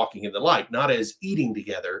fellowship as walking in the light, not as eating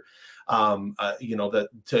together.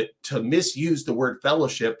 To misuse the word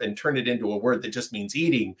fellowship and turn it into a word that just means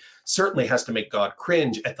eating certainly has to make God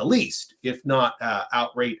cringe, at the least, if not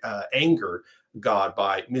outright anger God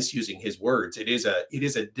by misusing his words. It is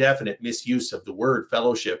a definite misuse of the word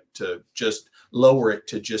fellowship to just lower it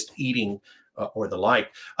to just eating or the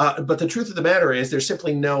like. But the truth of the matter is there's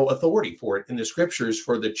simply no authority for it in the scriptures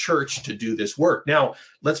for the church to do this work. Now,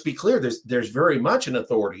 let's be clear, there's very much an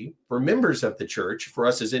authority for members of the church, for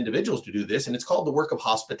us as individuals to do this, and it's called the work of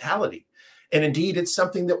hospitality. And indeed, it's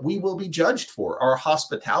something that we will be judged for, our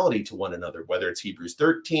hospitality to one another, whether it's Hebrews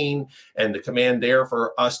 13 and the command there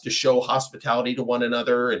for us to show hospitality to one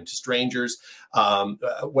another and to strangers,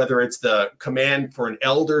 whether it's the command for an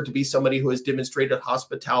elder to be somebody who has demonstrated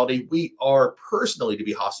hospitality. We are personally to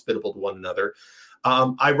be hospitable to one another.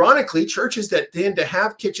 Ironically, churches that tend to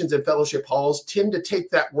have kitchens and fellowship halls tend to take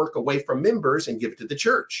that work away from members and give it to the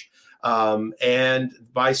church. And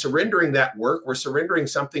by surrendering that work, we're surrendering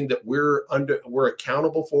something that we're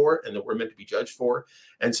accountable for and that we're meant to be judged for.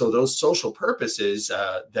 And so those social purposes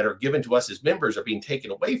that are given to us as members are being taken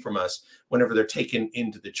away from us whenever they're taken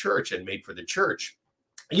into the church and made for the church.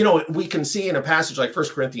 You know, we can see in a passage like 1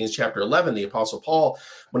 Corinthians chapter 11, the Apostle Paul,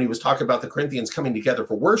 when he was talking about the Corinthians coming together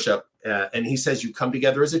for worship, and he says, you come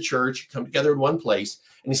together as a church, you come together in one place.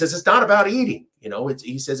 And he says, it's not about eating. You know,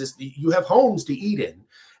 he says, you have homes to eat in.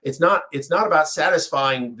 It's not about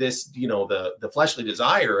satisfying this, you know, the fleshly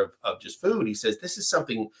desire of just food. He says this is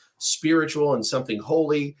something spiritual and something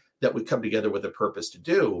holy that we come together with a purpose to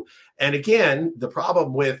do. And again, the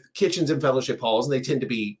problem with kitchens and fellowship halls, and they tend to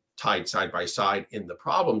be tied side by side in the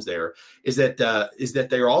problems there, is that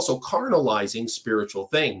they're also carnalizing spiritual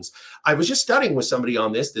things. I was just studying with somebody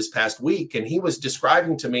on this past week, and he was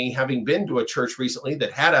describing to me, having been to a church recently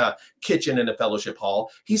that had a kitchen and a fellowship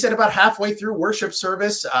hall. He said about halfway through worship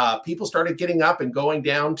service, people started getting up and going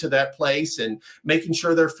down to that place and making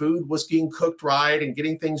sure their food was being cooked right and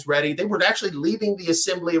getting things ready. They were actually leaving the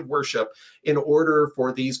assembly of worship in order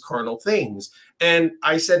for these carnal things. And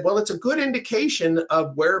I said, well, it's a good indication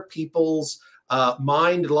of where people's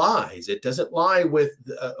mind lies. It doesn't lie with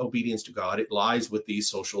obedience to God. It lies with these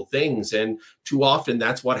social things. And too often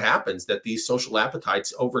that's what happens, that these social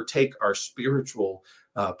appetites overtake our spiritual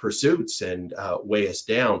pursuits and weigh us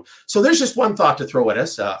down. So there's just one thought to throw at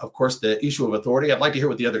us. Of course, the issue of authority. I'd like to hear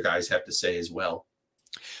what the other guys have to say as well.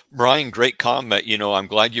 Brian, great comment. You know, I'm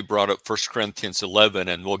glad you brought up 1 Corinthians 11,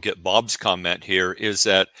 and we'll get Bob's comment here, is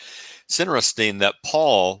that it's interesting that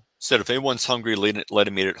Paul said, if anyone's hungry, let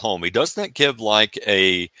him eat at home. He does not give like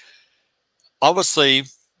obviously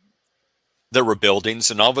there were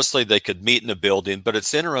buildings and obviously they could meet in a building, but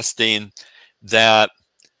it's interesting that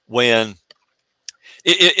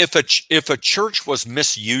if a church was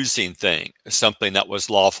misusing something that was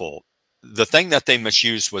lawful, the thing that they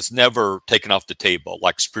misused was never taken off the table,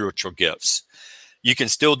 like spiritual gifts. You can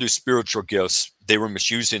still do spiritual gifts. They were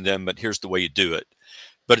misusing them, but here's the way you do it.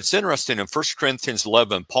 But it's interesting, in 1 Corinthians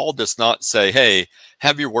 11, Paul does not say, hey,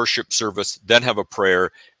 have your worship service, then have a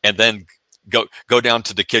prayer, and then go down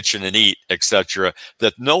to the kitchen and eat, etc.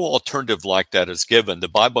 That no alternative like that is given. The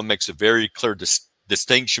Bible makes a very clear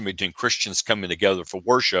distinction between Christians coming together for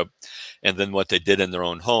worship and then what they did in their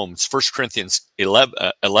own homes. 1 Corinthians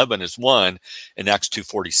 11 is one, and Acts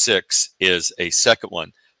 2:46 is a second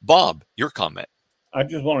one. Bob, your comment. I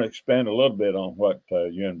just want to expand a little bit on what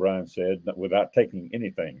you and Brian said without taking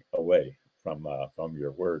anything away from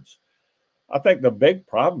your words. I think the big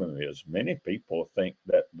problem is many people think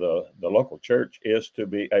that the local church is to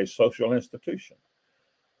be a social institution.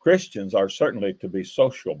 Christians are certainly to be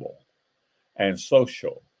sociable and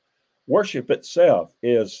social. Worship itself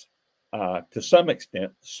is, to some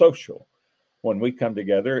extent, social. When we come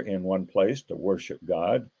together in one place to worship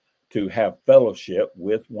God, to have fellowship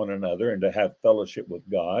with one another, and to have fellowship with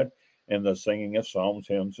God in the singing of psalms,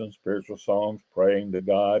 hymns, and spiritual songs, praying to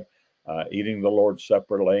God, eating the Lord's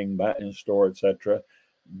Supper, laying by in store, etc.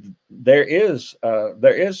 There is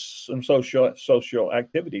some social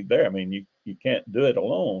activity there. I mean, you can't do it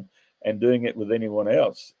alone, and doing it with anyone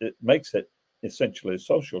else, it makes it essentially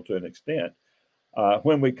social to an extent.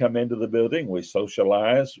 When we come into the building, we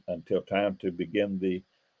socialize until time to begin the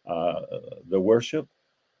worship.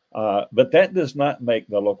 But that does not make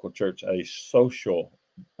the local church a social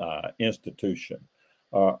institution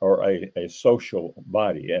or a social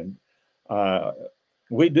body. And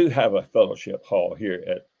we do have a fellowship hall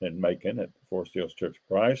here in Macon at Forest Hills Church of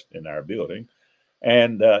Christ in our building.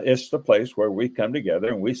 And it's the place where we come together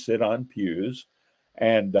and we sit on pews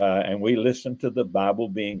and we listen to the Bible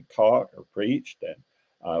being taught or preached.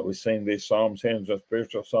 And we sing these psalms, hymns, and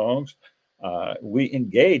spiritual songs. We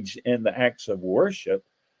engage in the acts of worship.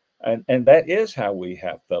 And that is how we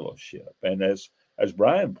have fellowship. And as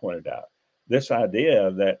Brian pointed out, this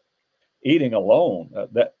idea that eating alone,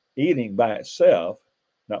 that eating by itself,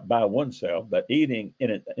 not by oneself, but eating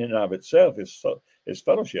in and of itself is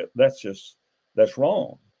fellowship. That's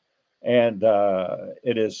wrong. And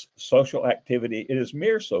it is social activity. It is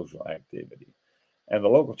mere social activity. And the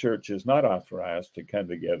local church is not authorized to come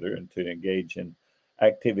together and to engage in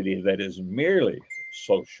activity that is merely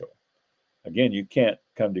social. Again, you can't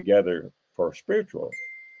come together for spiritual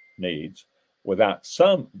needs without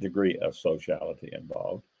some degree of sociality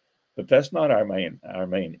involved. But that's not our main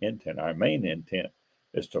intent. Our main intent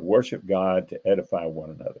is to worship God, to edify one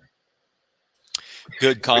another.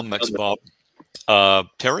 Good comments, Bob.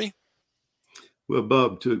 Terry? Well,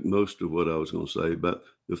 Bob took most of what I was going to say, but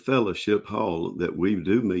the fellowship hall that we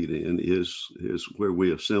do meet in is where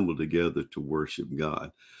we assemble together to worship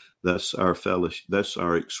God. That's our fellowship. That's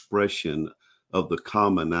our expression of the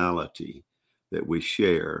commonality that we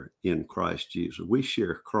share in Christ Jesus. We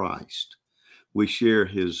share Christ. We share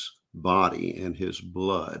his body and his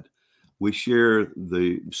blood. We share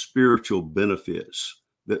the spiritual benefits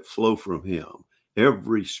that flow from him.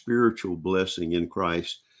 Every spiritual blessing in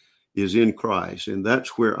Christ is in Christ. And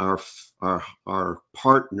that's where our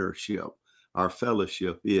partnership, our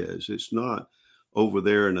fellowship is. It's not over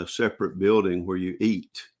there in a separate building where you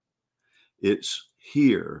eat. It's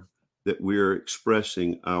here that we're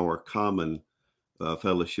expressing our common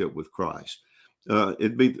fellowship with Christ.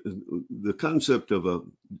 It'd be the concept of a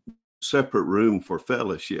separate room for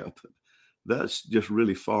fellowship. That's just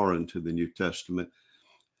really foreign to the New Testament.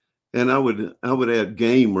 And I would add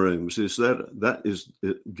game rooms. Is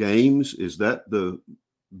games? Is that the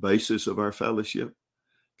basis of our fellowship?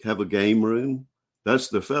 Have a game room? That's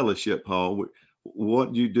the fellowship hall.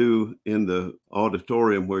 What you do in the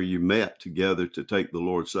auditorium where you met together to take the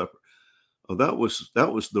Lord's Supper. Oh, that was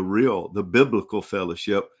the biblical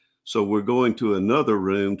fellowship. So we're going to another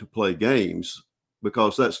room to play games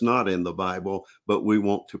because that's not in the Bible, but we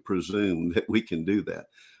want to presume that we can do that.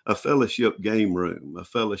 A fellowship game room, a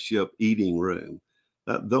fellowship eating room.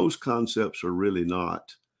 Those concepts are really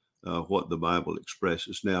not what the Bible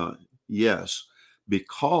expresses. Now, yes,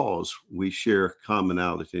 because we share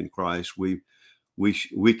commonality in Christ,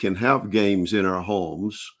 we can have games in our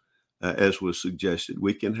homes, as was suggested.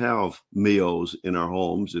 We can have meals in our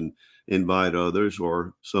homes and invite others,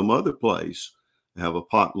 or some other place, have a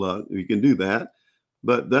potluck. We can do that,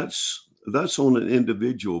 but that's on an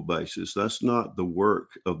individual basis. That's not the work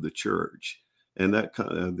of the church. And that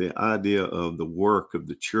kind of the idea of the work of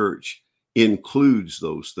the church includes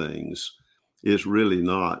those things is really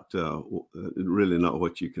not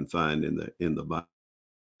what you can find in the Bible.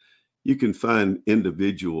 You can find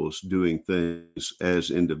individuals doing things as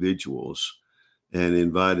individuals and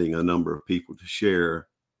inviting a number of people to share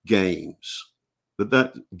games. But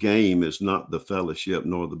that game is not the fellowship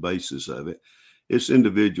nor the basis of it. It's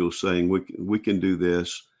individuals saying we can do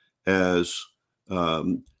this as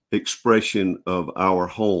expression of our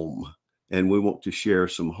home, and we want to share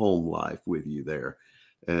some home life with you there.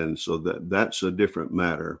 And so that's a different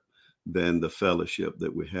matter. than the fellowship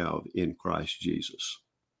that we have in Christ Jesus.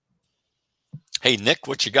 Hey, Nick,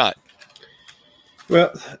 what you got?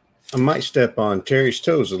 Well, I might step on Terry's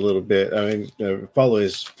toes a little bit. I mean, follow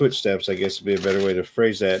his footsteps, I guess would be a better way to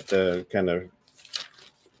phrase that, kind of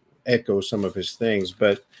echo some of his things.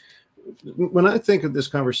 But when I think of this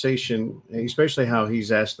conversation, especially how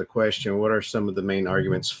he's asked the question, what are some of the main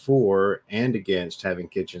arguments for and against having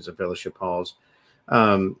kitchens and fellowship halls?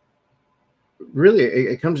 Really,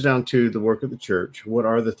 it comes down to the work of the church. What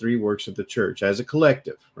are the three works of the church as a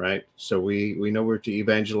collective, right? So we know we're to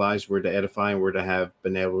evangelize, we're to edify, and we're to have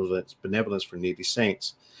benevolence for needy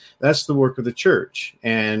saints. That's the work of the church.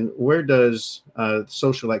 And where does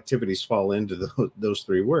social activities fall into those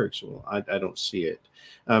three works? Well, I don't see it.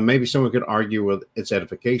 Maybe someone could argue, well, it's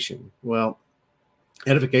edification. Well,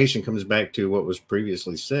 edification comes back to what was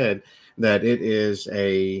previously said, that it is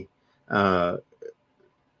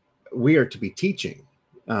we are to be teaching.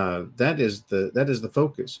 That is the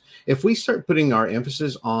focus. If we start putting our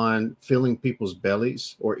emphasis on filling people's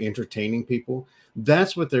bellies or entertaining people,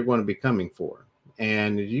 that's what they're going to be coming for.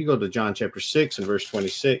 And you go to John chapter 6 and verse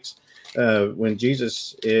 26, when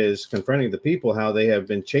Jesus is confronting the people, how they have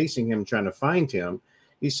been chasing him, trying to find him.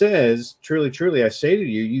 He says, truly, truly, I say to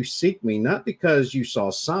you, you seek me not because you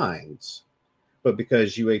saw signs, but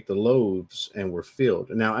because you ate the loaves and were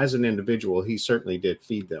filled. Now, as an individual, he certainly did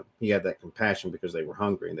feed them. He had that compassion because they were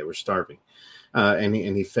hungry and they were starving, and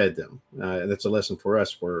he fed them. And that's a lesson for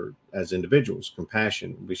us as individuals,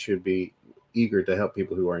 compassion. We should be eager to help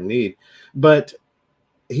people who are in need. But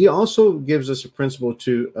he also gives us a principle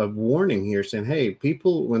of warning here, saying, hey,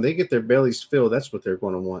 people, when they get their bellies filled, that's what they're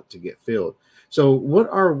going to want to get filled. So what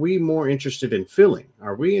are we more interested in filling?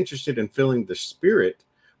 Are we interested in filling the spirit,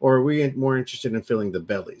 or are we more interested in filling the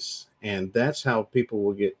bellies? And that's how people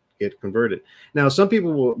will get converted. Now, some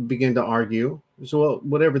people will begin to argue, so well,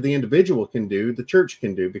 whatever the individual can do, the church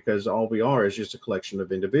can do, because all we are is just a collection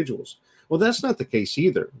of individuals. Well, that's not the case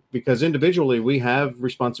either, because individually we have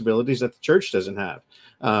responsibilities that the church doesn't have.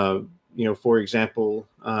 For example,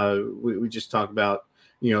 we just talked about,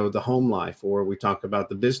 the home life, or we talk about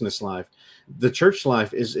the business life. The church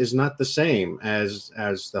life is not the same as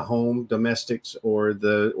the home domestics or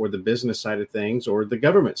the business side of things, or the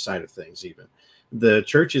government side of things. Even the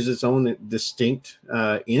church is its own distinct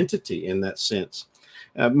entity in that sense.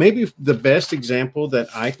 Maybe the best example that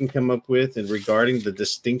I can come up with in regarding the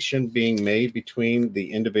distinction being made between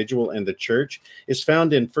the individual and the church is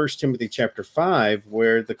found in 1 Timothy chapter 5,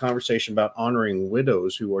 where the conversation about honoring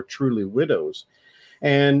widows who are truly widows.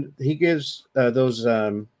 And he gives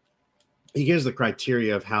the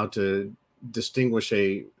criteria of how to distinguish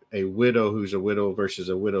a widow who's a widow versus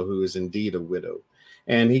a widow who is indeed a widow.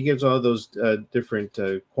 And he gives all those different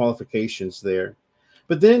qualifications there.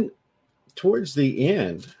 But then towards the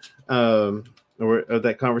end of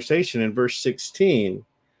that conversation in verse 16,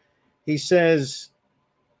 he says,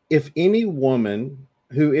 if any woman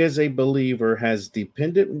who is a believer has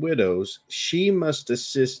dependent widows, she must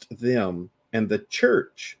assist them, and the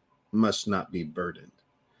church must not be burdened,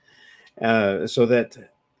 so that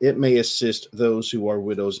it may assist those who are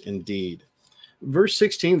widows indeed. Verse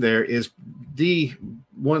 16 there is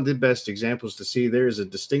one of the best examples to see there is a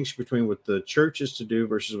distinction between what the church is to do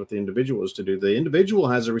versus what the individual is to do. The individual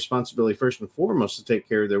has a responsibility first and foremost to take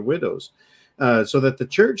care of their widows, so that the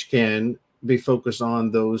church can be focused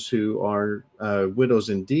on those who are widows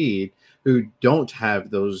indeed, who don't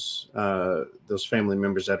have those family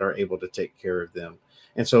members that are able to take care of them.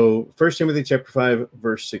 And so 1 Timothy chapter 5,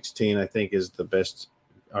 verse 16, I think is the best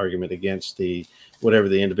argument against whatever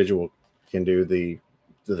the individual can do,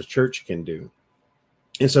 the church can do.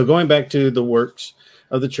 And so going back to the works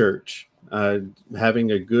of the church,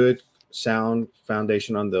 having a good, sound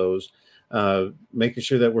foundation on those, making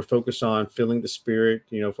sure that we're focused on filling the spirit,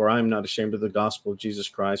 for I am not ashamed of the gospel of Jesus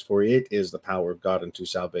Christ, for it is the power of God unto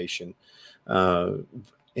salvation.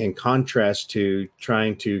 In contrast to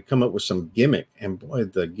trying to come up with some gimmick, and boy,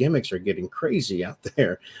 the gimmicks are getting crazy out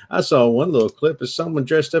there. I saw one little clip of someone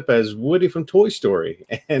dressed up as Woody from Toy Story,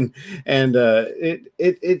 and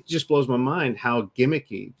it just blows my mind how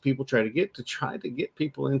gimmicky people try to get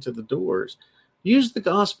people into the doors. Use the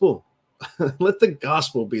gospel. Let the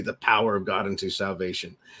gospel be the power of God unto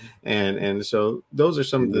salvation, and so those are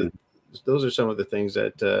some of the things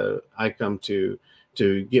that I come to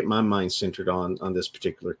get my mind centered on this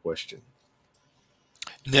particular question.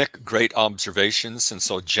 Nick, great observations. And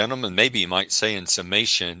so, gentlemen, maybe you might say in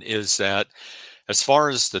summation is that as far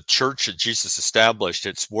as the church that Jesus established,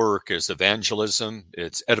 its work is evangelism,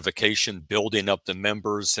 its edification, building up the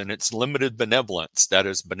members, and its limited benevolence. That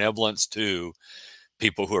is benevolence to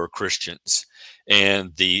people who are Christians.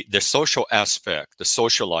 And the social aspect, the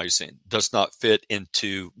socializing, does not fit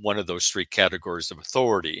into one of those three categories of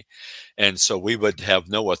authority. And so we would have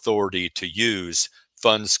no authority to use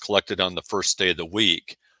funds collected on the first day of the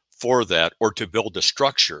week for that, or to build a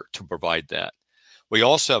structure to provide that. We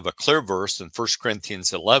also have a clear verse in 1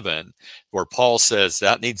 Corinthians 11 where Paul says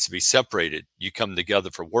that needs to be separated. You come together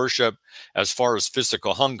for worship. As far as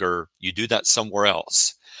physical hunger, you do that somewhere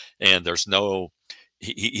else. And there's no,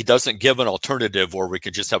 he doesn't give an alternative where we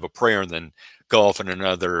could just have a prayer and then go off in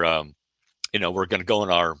another, we're going to go in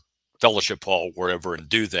our fellowship hall, wherever, and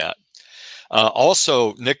do that.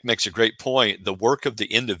 Also, Nick makes a great point. The work of the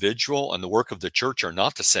individual and the work of the church are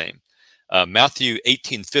not the same. Matthew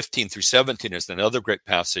 18:15-17 is another great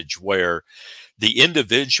passage where the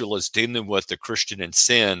individual is dealing with the Christian in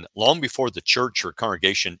sin long before the church or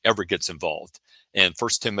congregation ever gets involved. And 1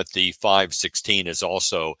 Timothy 5:16 is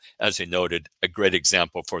also, as he noted, a great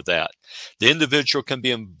example for that. The individual can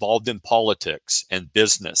be involved in politics and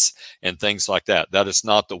business and things like that. That is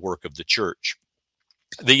not the work of the church.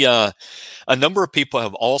 A number of people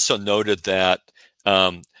have also noted that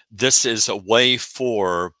this is a way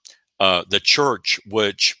for the church,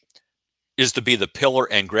 which is to be the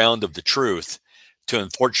pillar and ground of the truth, to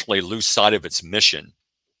unfortunately lose sight of its mission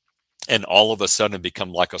and all of a sudden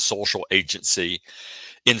become like a social agency.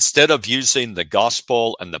 Instead of using the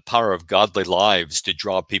gospel and the power of godly lives to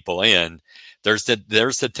draw people in, there's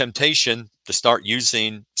the temptation to start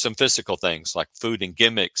using some physical things like food and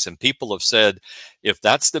gimmicks. And people have said, if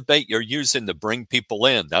that's the bait you're using to bring people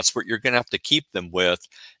in, that's what you're going to have to keep them with.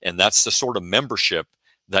 And that's the sort of membership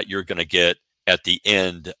that you're going to get at the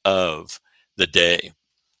end of the day.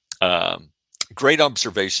 Great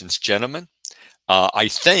observations, gentlemen. I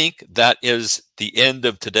think that is the end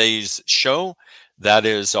of today's show. That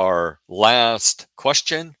is our last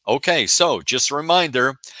question. Okay, so just a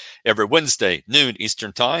reminder, every Wednesday, noon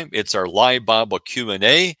Eastern Time, it's our live Bible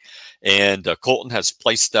Q&A. And Colton has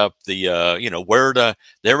placed up the, where to,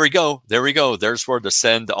 there we go. There's where to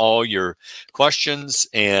send all your questions.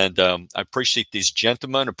 And I appreciate these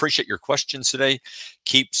gentlemen. Appreciate your questions today.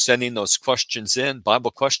 Keep sending those questions in.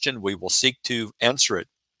 Bible question, we will seek to answer it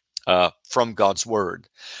from God's Word.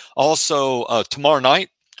 Also, tomorrow night,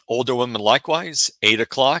 older women likewise, 8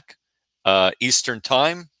 o'clock Eastern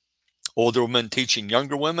Time. Older women teaching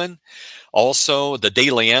younger women. Also, the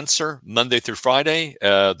Daily Answer, Monday through Friday.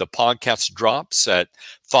 The podcast drops at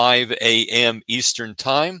 5 a.m. Eastern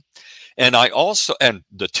Time. And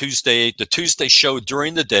the Tuesday show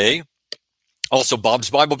during the day. Also, Bob's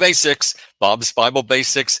Bible Basics,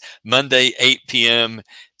 Monday, 8 p.m.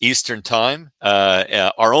 Eastern Time.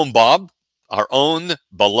 Our own Bob, our own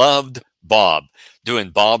beloved Bob, doing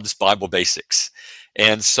Bob's Bible Basics.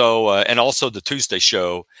 And so, and also the Tuesday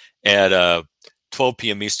show at 12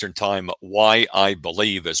 p.m. Eastern Time, Why I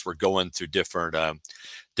Believe, as we're going through different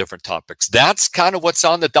topics. That's kind of what's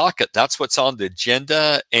on the docket. That's what's on the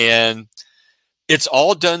agenda. And it's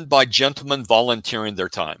all done by gentlemen volunteering their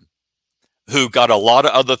time who got a lot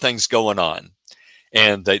of other things going on.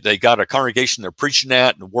 And they got a congregation they're preaching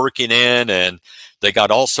at and working in, and they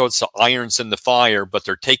got all sorts of irons in the fire, but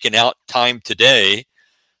they're taking out time today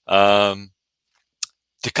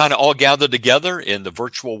to kind of all gather together in the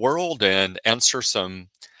virtual world and answer some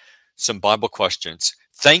Bible questions.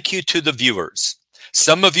 Thank you to the viewers.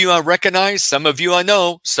 Some of you I recognize, some of you I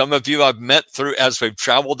know, some of you I've met through as we've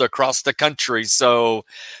traveled across the country. So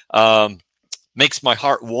makes my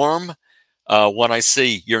heart warm when I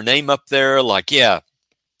see your name up there, like,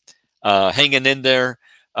 hanging in there.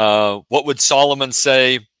 What would Solomon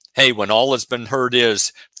say? Hey, when all has been heard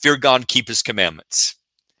is, fear God, keep his commandments.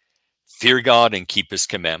 Fear God and keep his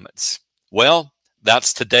commandments. Well,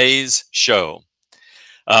 that's today's show.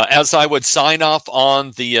 As I would sign off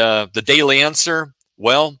on the Daily Answer,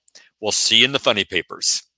 well, we'll see you in the funny papers.